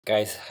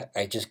Guys,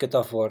 I just got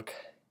off work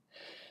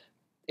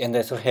and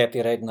I'm so happy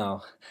right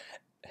now.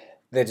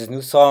 There's a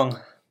new song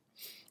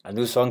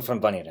from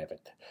Bunny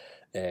Rabbit.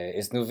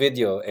 It's new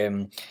video,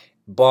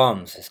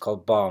 Bombs. It's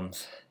called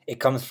Bombs. It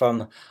comes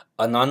from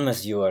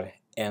anonymous viewer,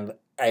 and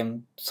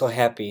I'm so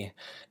happy.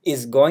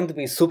 It's going to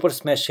be super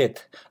smash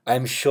hit.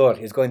 I'm sure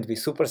it's going to be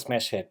super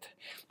smash hit.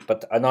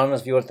 But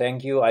anonymous viewer,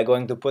 thank you. I'm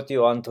going to put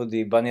you onto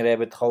the Bunny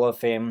Rabbit Hall of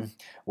Fame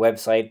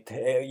website.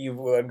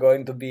 You are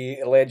going to be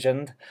a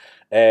legend.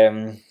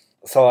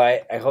 So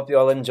I hope you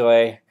all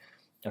enjoy.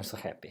 I'm so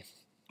happy.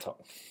 So,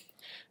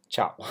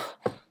 ciao.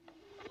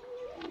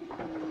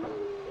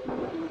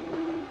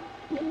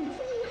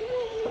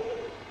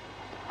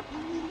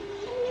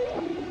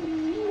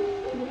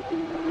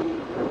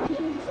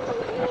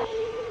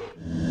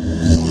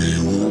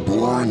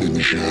 Born in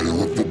the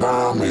shadow of the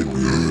bomb, and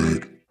we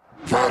heard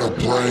fighter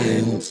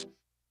planes.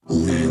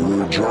 We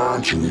were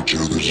drawn to each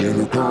other's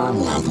intercom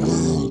while the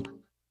world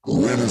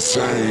went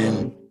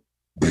insane.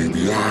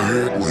 Baby, I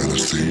hurt when I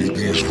say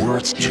these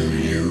words to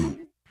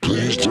you.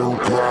 Please don't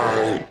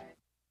cry.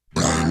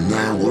 I'm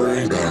not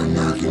worried, I'm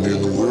nothing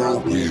in the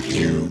world with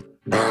you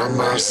by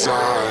my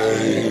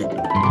side.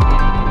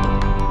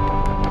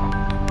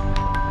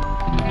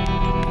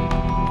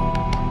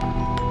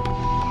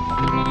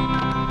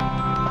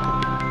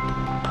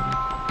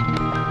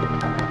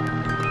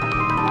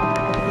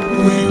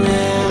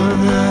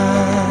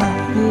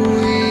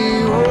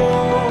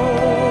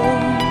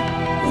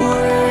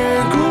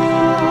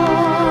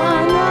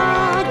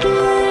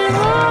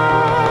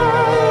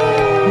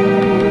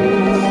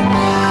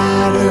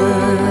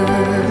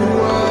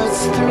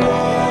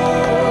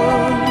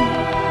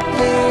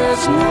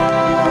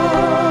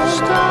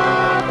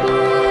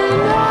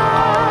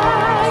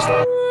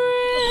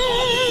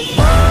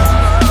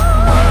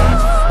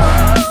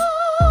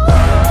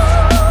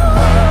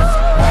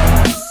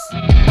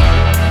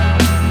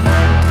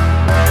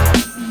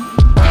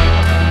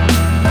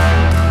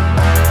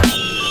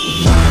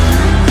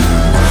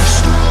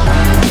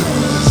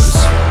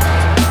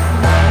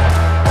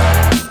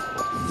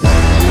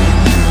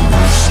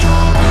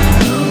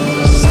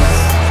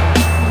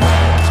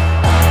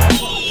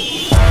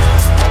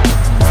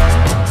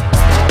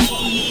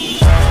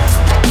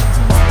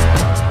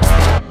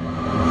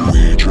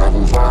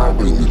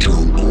 In the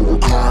jungle,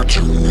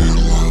 cartoon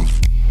and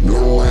love.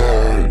 No